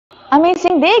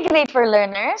Amazing day, grade for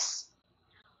learners!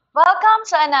 Welcome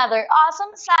to another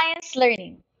awesome science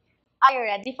learning. Are you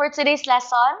ready for today's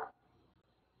lesson?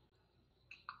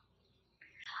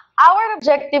 Our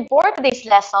objective for today's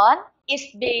lesson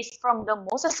is based from the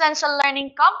most essential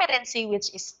learning competency,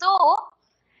 which is to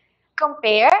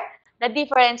compare the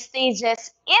different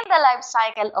stages in the life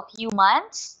cycle of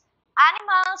humans,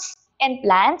 animals, and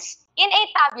plants in a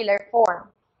tabular form.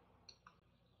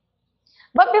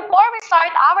 But before we start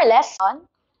our lesson,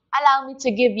 allow me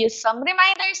to give you some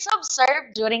reminders to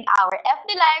observe during our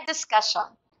FB Live discussion.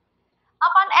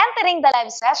 Upon entering the live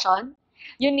session,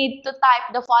 you need to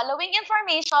type the following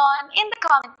information in the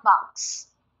comment box.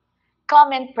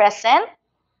 Comment present,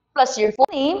 plus your full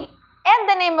name, and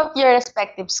the name of your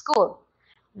respective school.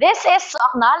 This is to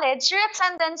acknowledge your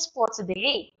attendance for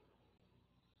today.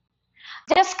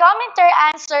 Just comment your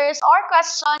answers or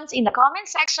questions in the comment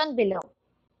section below.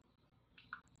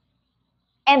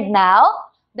 And now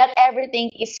that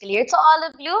everything is clear to all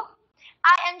of you,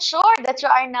 I am sure that you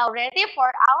are now ready for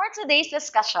our today's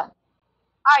discussion.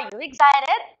 Are you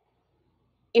excited?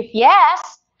 If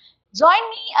yes, join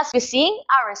me as we sing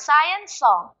our science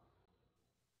song.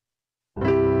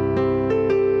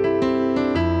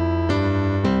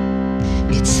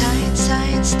 It's science,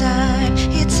 science time.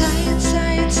 It's science,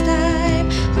 science time.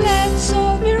 Let's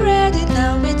all be ready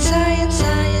now. It's science,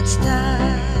 science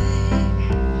time.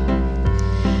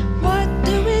 What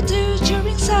do we do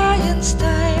during science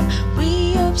time?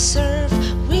 We observe,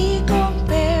 we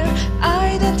compare,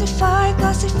 identify,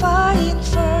 classify,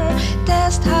 infer,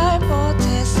 test,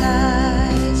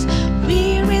 hypothesize.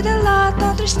 We read a lot,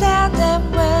 understand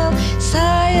them well.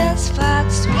 Science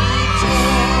facts we tell.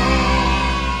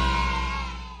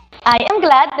 I am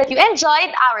glad that you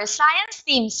enjoyed our science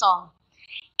theme song.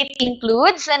 It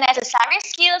includes the necessary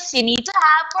skills you need to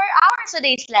have for our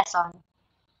today's lesson.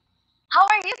 How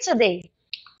are you today?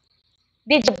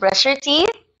 Did you brush your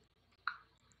teeth?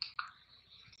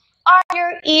 Are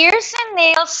your ears and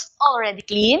nails already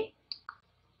clean?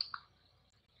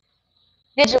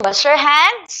 Did you wash your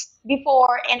hands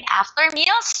before and after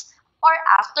meals or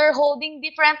after holding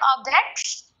different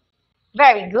objects?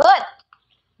 Very good,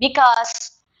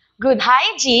 because good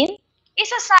hygiene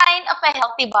is a sign of a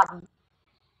healthy body.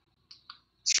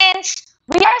 Since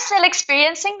we are still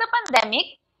experiencing the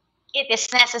pandemic, it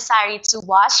is necessary to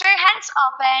wash your hands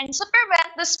often to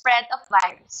prevent the spread of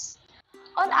virus.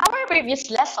 On our previous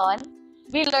lesson,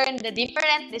 we learned the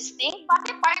different distinct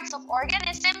body parts of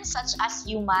organisms such as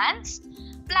humans,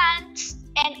 plants,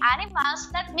 and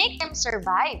animals that make them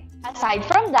survive. Aside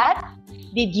from that,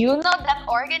 did you know that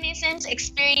organisms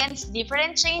experience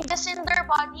different changes in their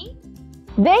body?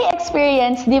 They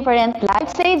experience different life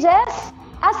stages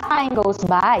as time goes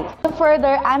by. To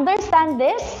further understand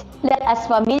this, let us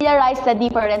familiarize the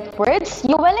different words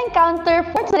you will encounter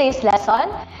for today's lesson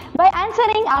by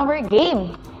answering our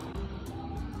game.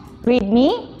 Read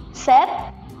me,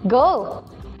 set, go.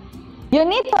 You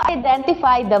need to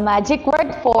identify the magic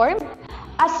word form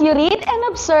as you read and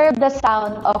observe the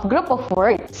sound of group of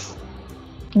words.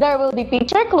 There will be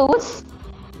picture clues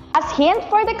as hint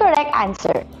for the correct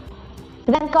answer.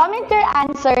 Then comment your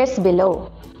answers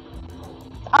below.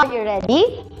 Are you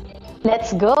ready?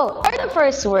 Let's go. For the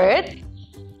first word,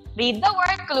 read the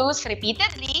word clues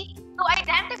repeatedly to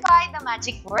identify the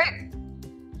magic word.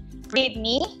 Read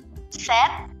me,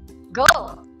 set, go.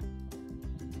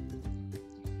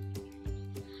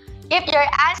 If your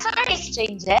answer is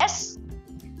changes,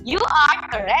 you are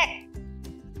correct.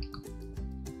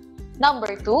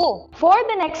 Number 2, for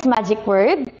the next magic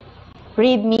word,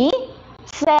 read me,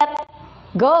 set,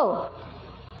 go.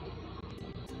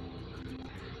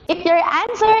 If your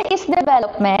answer is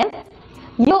development,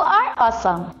 you are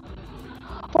awesome.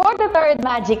 For the third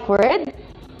magic word,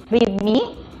 read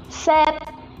me, set,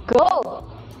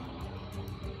 go.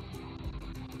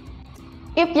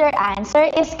 If your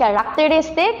answer is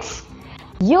characteristics,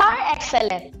 you are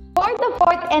excellent. For the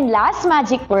fourth and last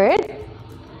magic word,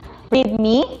 read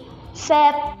me,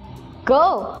 set,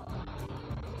 go.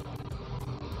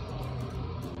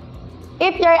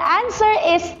 If your answer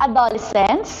is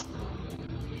adolescence,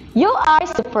 you are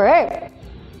superb.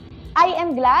 I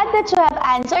am glad that you have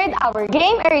answered our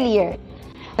game earlier.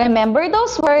 Remember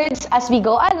those words as we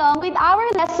go along with our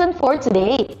lesson for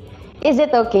today. Is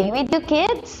it okay with you,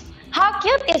 kids? How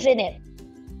cute, isn't it?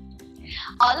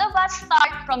 All of us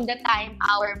start from the time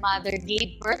our mother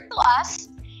gave birth to us,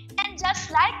 and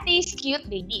just like these cute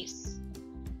babies.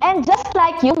 And just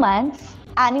like humans,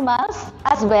 animals,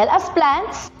 as well as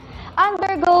plants,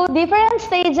 undergo different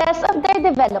stages of their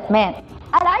development.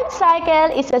 A life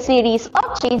cycle is a series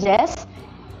of changes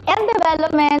and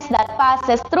developments that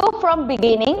passes through from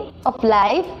beginning of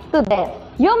life to death.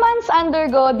 Humans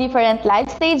undergo different life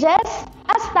stages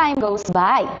as time goes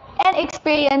by and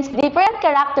experience different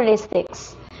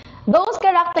characteristics. Those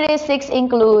characteristics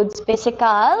include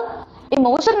physical,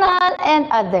 emotional, and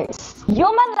others.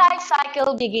 Human life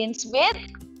cycle begins with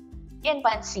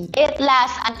infancy. It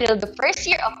lasts until the first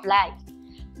year of life.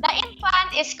 The infant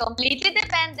is completely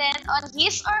dependent on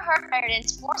his or her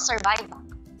parents for survival.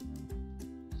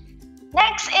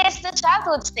 Next is the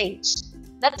childhood stage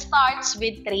that starts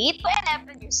with 3 to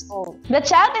 11 years old. The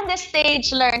child in this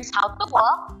stage learns how to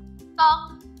walk,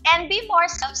 talk, and be more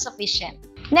self-sufficient.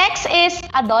 Next is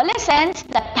adolescence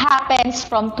that happens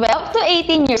from 12 to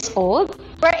 18 years old,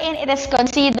 wherein it is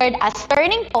considered as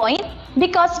turning point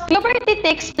because puberty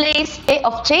takes place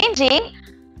of changing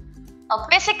of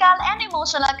physical and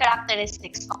emotional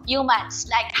characteristics of humans,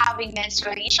 like having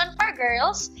menstruation for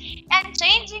girls and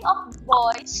changing of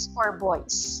boys for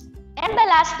boys. And the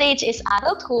last stage is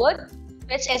adulthood,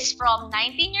 which is from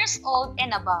 19 years old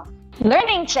and above.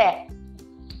 Learning check.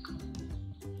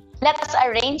 Let us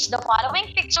arrange the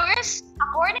following pictures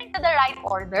according to the right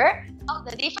order of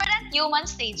the different human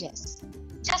stages.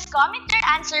 Just comment your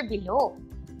answer below.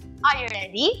 Are you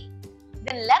ready?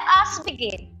 Then let us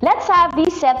begin. Let's have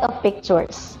this set of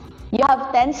pictures. You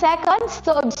have 10 seconds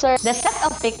to observe the set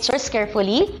of pictures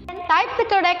carefully and type the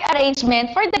correct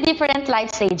arrangement for the different life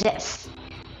stages.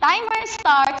 Timer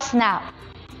starts now.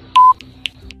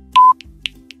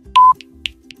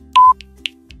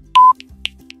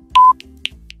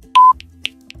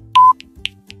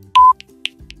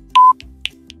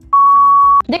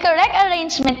 The correct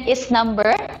arrangement is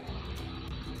number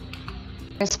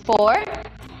 4,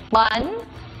 1,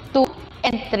 2,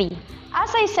 and 3.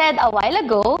 As I said a while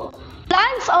ago,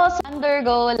 plants also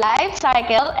undergo life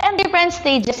cycle and different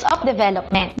stages of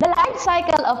development. The life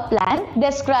cycle of plant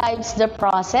describes the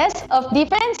process of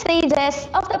different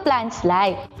stages of the plant's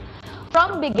life,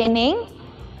 from beginning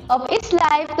of its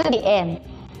life to the end.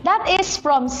 That is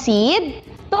from seed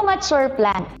to mature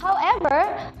plant.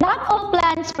 However, not all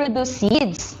plants produce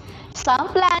seeds. Some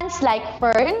plants like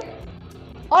fern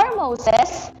or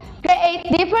mosses create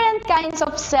different kinds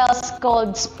of cells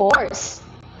called spores.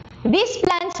 These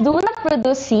plants do not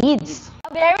produce seeds.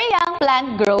 A very young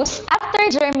plant grows after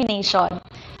germination.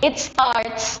 It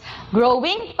starts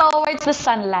growing towards the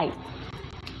sunlight.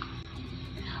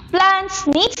 Plants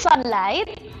need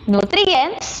sunlight,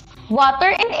 nutrients, water,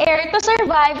 and air to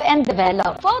survive and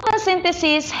develop.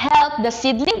 Photosynthesis helps the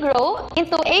seedling grow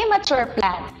into a mature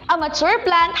plant. A mature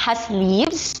plant has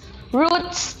leaves,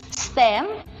 roots, stem,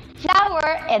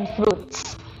 flower, and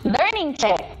fruits. Learning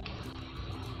check.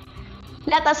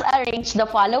 Let us arrange the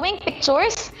following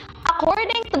pictures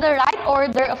according to the right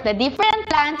order of the different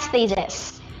plant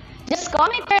stages. Just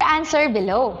comment your answer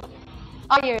below.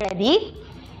 Are you ready?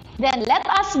 Then let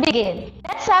us begin.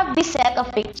 Let's have this set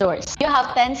of pictures. You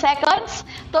have 10 seconds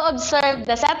to observe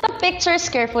the set of pictures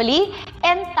carefully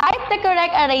and type the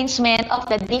correct arrangement of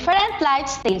the different life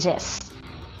stages.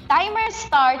 Timer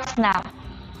starts now.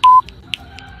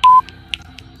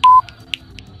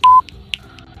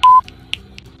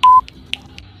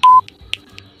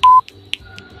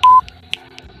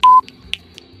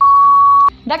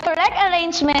 The correct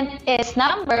arrangement is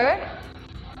number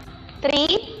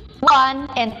 3, 1,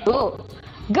 and 2.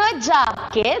 Good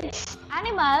job, kids!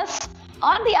 Animals,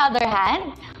 on the other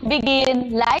hand,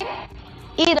 begin life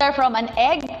either from an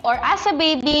egg or as a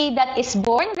baby that is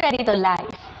born ready to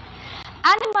life.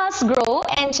 Animals grow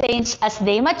and change as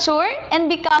they mature and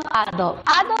become adult.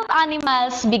 Adult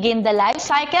animals begin the life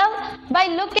cycle by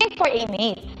looking for a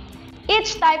mate.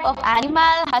 Each type of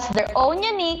animal has their own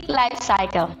unique life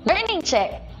cycle. Learning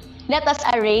check. Let us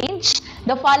arrange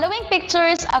the following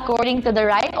pictures according to the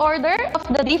right order of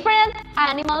the different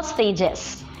animal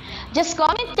stages. Just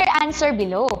comment your answer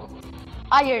below.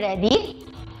 Are you ready?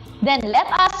 Then let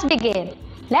us begin.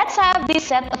 Let's have this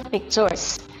set of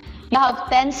pictures. You have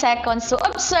 10 seconds to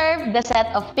observe the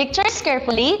set of pictures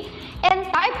carefully and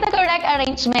type the correct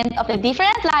arrangement of the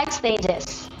different life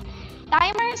stages.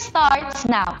 Timer starts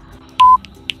now.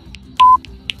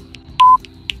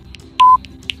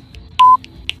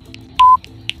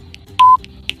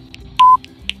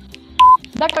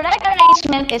 The correct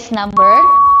arrangement is number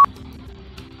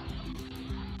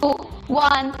 2,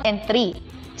 1, and 3.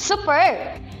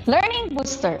 Super! Learning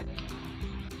booster.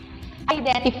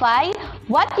 Identify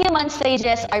what human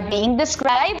stages are being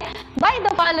described by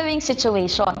the following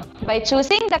situation by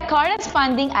choosing the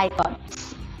corresponding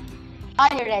icons. Are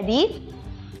you ready?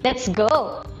 Let's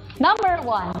go! Number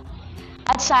 1.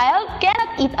 A child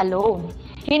cannot eat alone.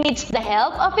 He needs the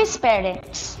help of his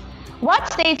parents.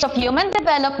 What stage of human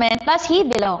development does he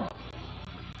belong?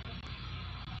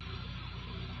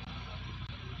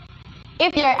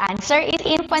 If your answer is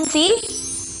infancy,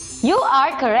 you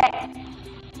are correct.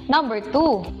 Number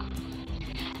 2.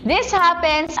 This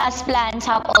happens as plants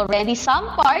have already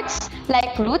some parts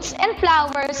like roots and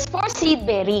flowers for seed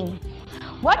bearing.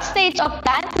 What stage of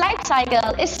plant life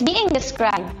cycle is being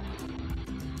described?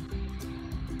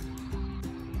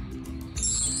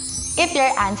 If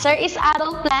your answer is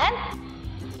adult plant,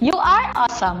 you are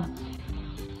awesome.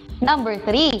 Number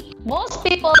 3. Most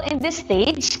people in this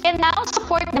stage can now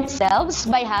support themselves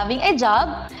by having a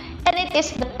job, and it is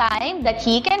the time that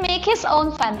he can make his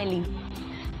own family.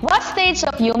 What stage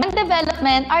of human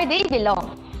development are they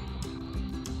belong?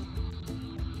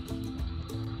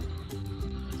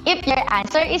 If your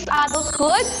answer is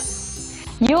adulthood,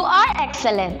 you are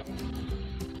excellent.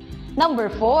 Number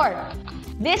 4.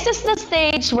 This is the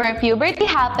stage where puberty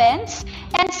happens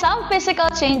and some physical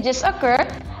changes occur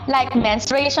like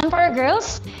menstruation for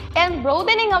girls and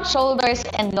broadening of shoulders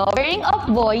and lowering of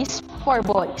voice for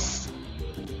boys.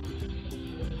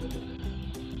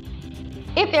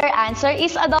 If your answer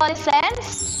is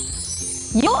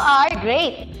adolescence, you are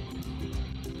great.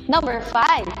 Number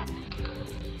 5.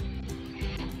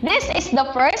 This is the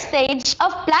first stage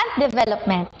of plant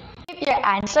development. If your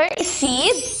answer is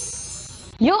seed,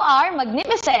 you are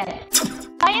magnificent.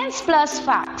 Science plus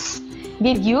facts.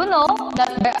 Did you know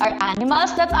that there are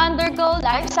animals that undergo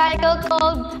life cycle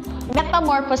called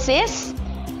metamorphosis?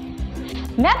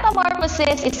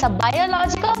 Metamorphosis is a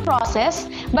biological process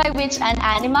by which an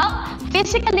animal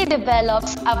physically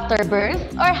develops after birth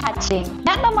or hatching.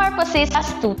 Metamorphosis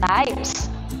has 2 types: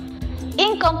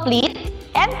 incomplete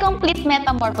and complete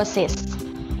metamorphosis.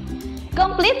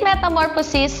 Complete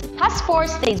metamorphosis has 4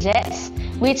 stages,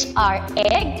 which are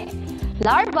egg,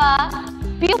 larva,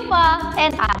 pupa,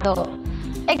 and adult.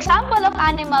 Example of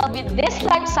animal with this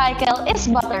life cycle is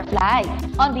butterfly.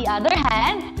 On the other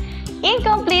hand,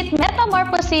 incomplete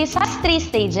metamorphosis has 3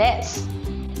 stages: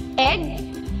 egg,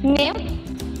 nymph,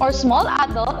 or small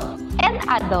adult, and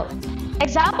adult.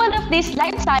 Example of this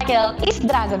life cycle is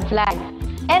dragonfly.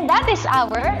 And that is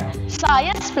our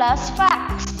Science Plus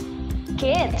Facts.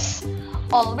 Kids,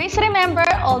 always remember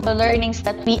all the learnings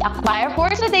that we acquire for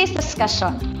today's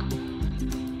discussion.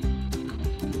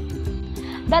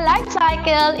 The life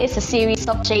cycle is a series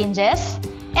of changes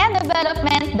and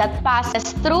development that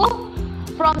passes through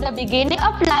from the beginning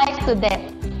of life to death.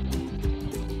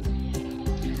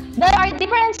 There are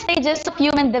different stages of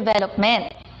human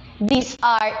development. These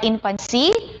are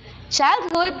infancy,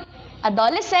 childhood,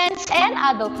 adolescence, and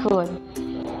adulthood.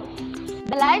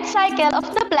 The life cycle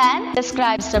of the plant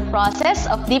describes the process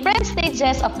of different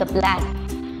stages of the plant,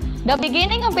 the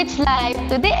beginning of its life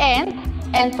to the end,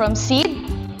 and from seed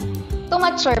to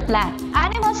mature plant.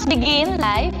 Animals begin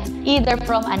life either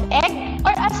from an egg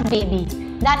or as baby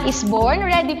that is born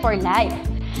ready for life.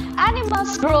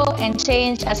 Animals grow and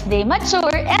change as they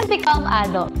mature and become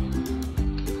adult.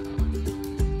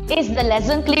 Is the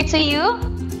lesson clear to you?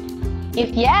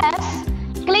 If yes,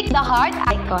 click the heart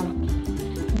icon.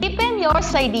 Deepen your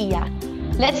idea.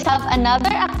 Let's have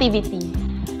another activity.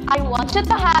 I want you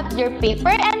to have your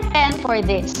paper and pen for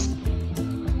this.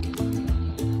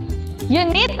 You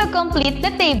need to complete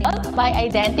the table by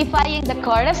identifying the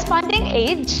corresponding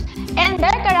age and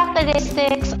their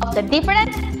characteristics of the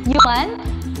different human,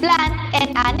 plant,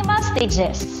 and animal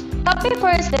stages. Copy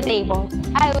first the table.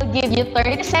 I will give you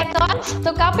 30 seconds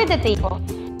to copy the table.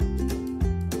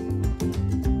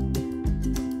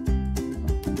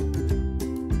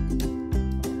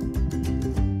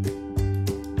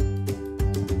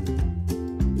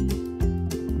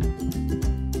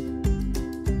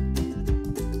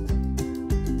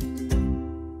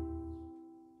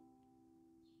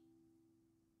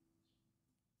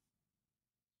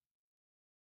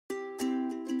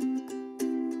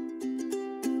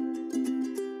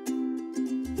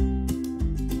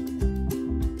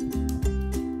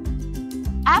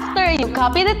 After you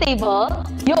copy the table,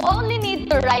 you only need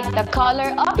to write the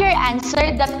color of your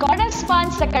answer that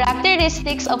corresponds to the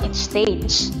characteristics of each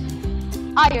stage.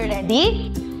 Are you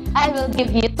ready? I will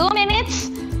give you 2 minutes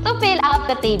to fill out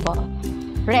the table.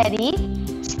 Ready?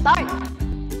 Start!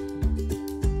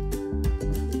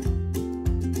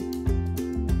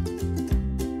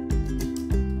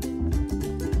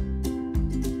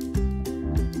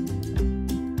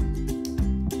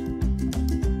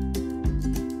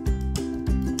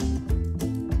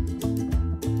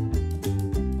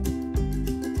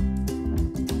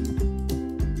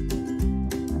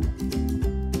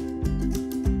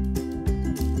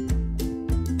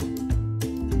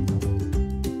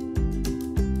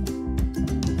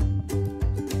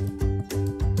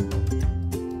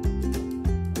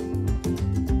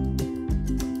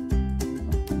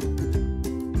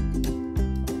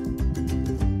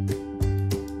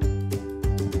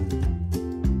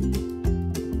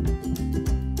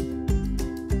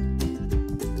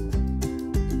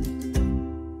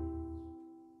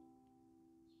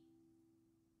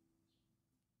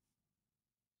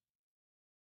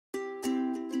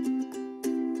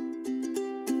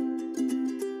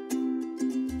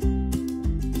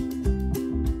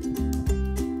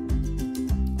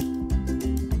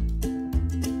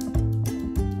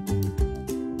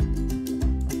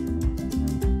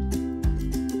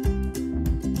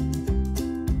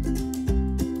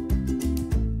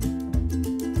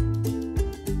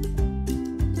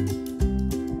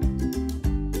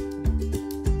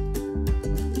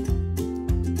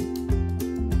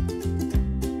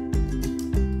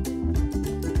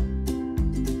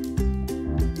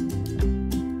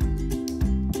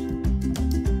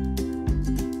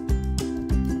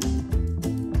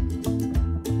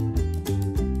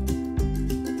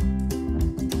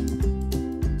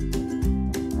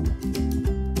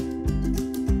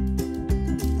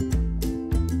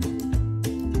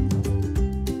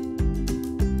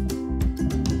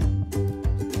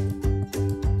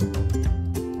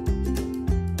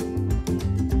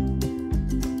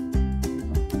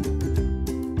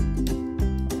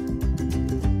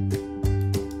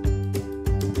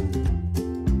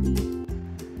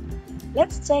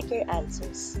 let's check your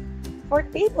answers. For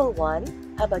Table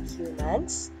 1, about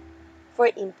humans, for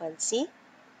infancy,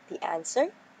 the answer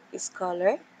is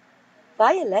color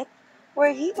violet,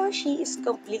 where he or she is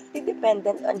completely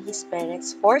dependent on his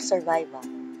parents for survival.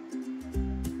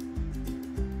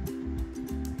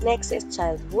 Next is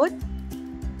childhood.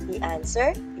 The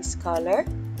answer is color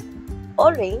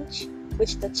orange,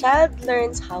 which the child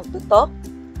learns how to talk,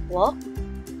 walk,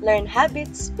 learn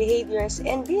habits, behaviors,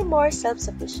 and be more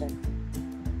self-sufficient.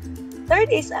 Third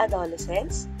is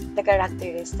adolescence. The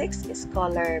characteristics is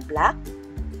color black,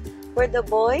 where the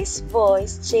boy's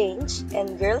voice change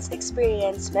and girls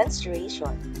experience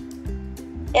menstruation.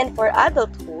 And for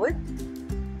adulthood,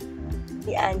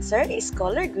 the answer is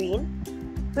color green,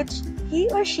 which he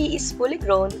or she is fully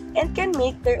grown and can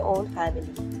make their own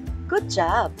family. Good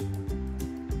job!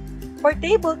 For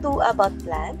Table 2 about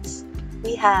plants,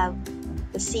 we have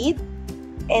the seed,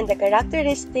 and the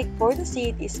characteristic for the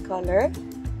seed is color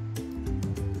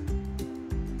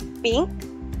pink,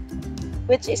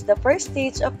 which is the first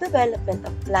stage of development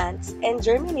of plants and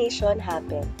germination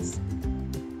happens.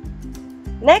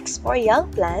 Next, for young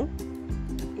plant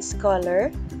is color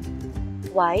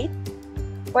white,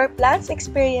 where plants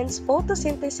experience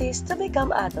photosynthesis to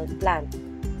become adult plant.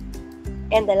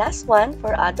 And the last one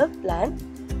for adult plant,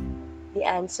 the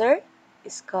answer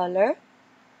is color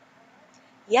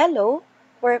yellow,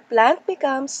 where plant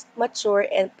becomes mature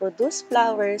and produce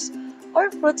flowers or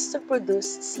fruits to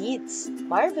produce seeds.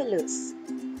 Marvelous!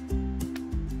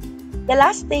 The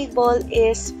last table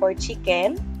is for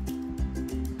chicken,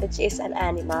 which is an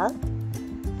animal.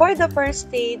 For the first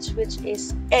stage, which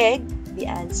is egg, the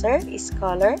answer is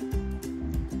color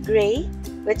gray,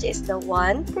 which is the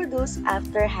one produced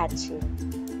after hatching.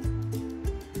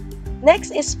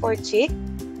 Next is for chick.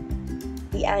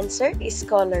 The answer is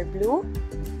color blue,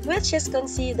 which is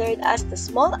considered as the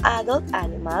small adult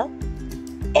animal.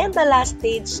 And the last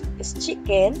stage is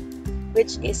chicken,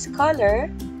 which is color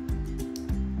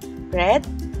red,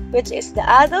 which is the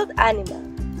adult animal.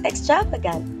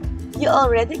 Extravagant! You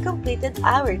already completed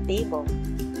our table.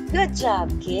 Good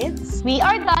job, kids! We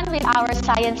are done with our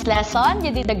science lesson.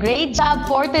 You did a great job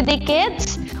for today,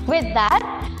 kids. With that,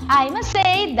 I must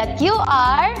say that you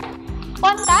are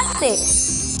fantastic!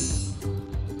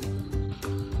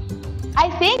 I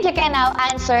think you can now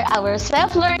answer our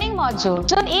self-learning module.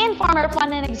 Tune in for more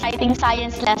fun and exciting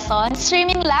science lessons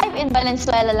streaming live in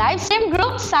Valenzuela Livestream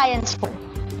Group Science 4.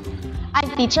 I'm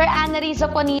Teacher Ana Riza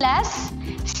Ponilas.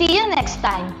 See you next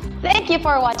time. Thank you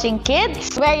for watching,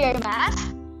 kids. Wear your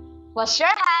mask, wash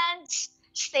your hands,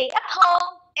 stay at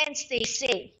home, and stay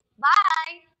safe.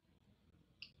 Bye!